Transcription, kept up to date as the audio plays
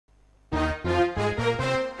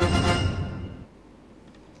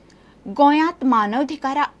गोंयांत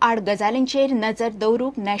मानवाधिकारा आड गजालींचेर नजर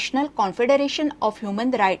दवरूंक national confederation of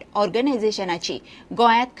human riot ऑर्गनायझेशनाची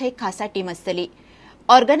गोंयांत खंय खासा टीम आसतली.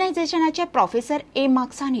 ऑर्गनायझेशनाचे प्रोफेसर ए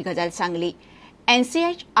मार्क्सान ही गजाल सांगली.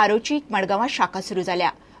 एनसीएच आरोची मडगांवां शाखा सुरू जाल्या.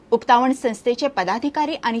 उक्तावण संस्थेचे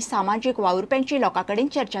पदाधिकारी आनी सामाजीक वावुरप्यांची लोकांकडेन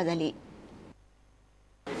चर्चा जाली.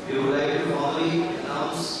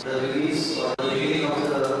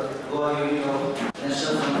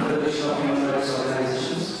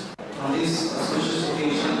 On this auspicious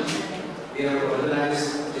occasion, we have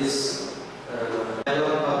organized this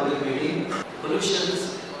public meeting. Pollution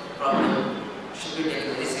problem should be taken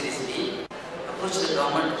very seriously. Approach the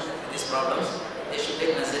government with these problems. They should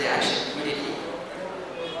take necessary action immediately.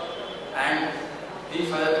 And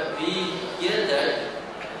we hear that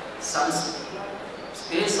some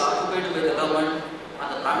space occupied by the government on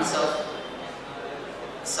the premise of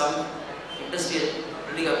some industrial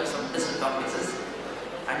building of some industrial complexes,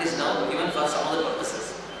 and is now given for some other purposes.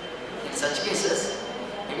 In such cases,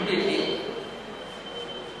 immediately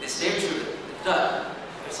the state should withdraw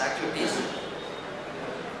its activities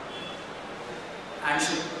and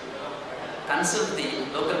should consult the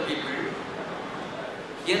local people,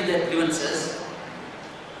 hear their grievances,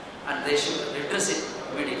 and they should redress it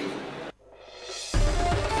immediately.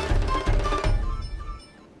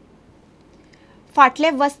 फाटले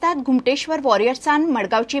वस्ताद घुमटेश्वर वॉरियर्सान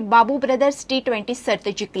मडगावची बाबू brothers T20 सर्त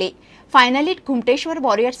जिखली. फायनलीत घुमटेश्वर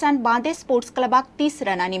वॉरियर्सान बांदे sports क्लबाक 30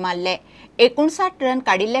 रनांनी मारले. 59 run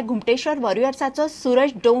काडिल्ले घुमटेश्वर वॉरियर्साचो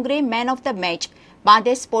सूरज Dongre man of the match,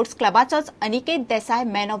 बांदे sports क्लबाचोच Aniket Desai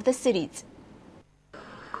man of the series.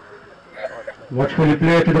 Watchfully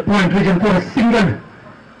play to the point region for a single.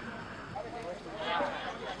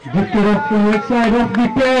 Gifted off the right side of the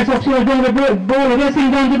players of Suraj Dongre, ball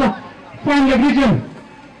racing down to the final region.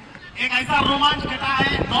 एक ऐसा रोमांच घटा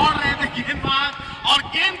है, दौड़ रहे थे गेंदबाज और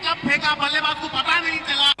गेंद कब फेंका बल्लेबाज को पता नहीं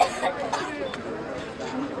चला.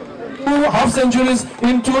 2 half centuries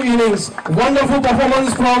in 2 innings. Wonderful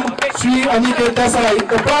performance from Sri Aniket Desai,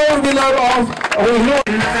 the proud winner of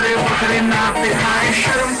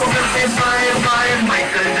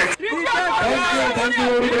Thank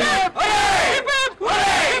you.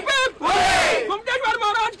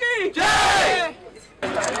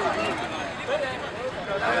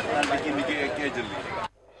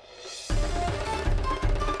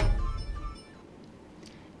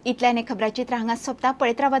 इतल्याने खबराची हांगा सोंपता.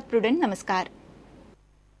 पळयत रावात प्रुडंट. नमस्कार.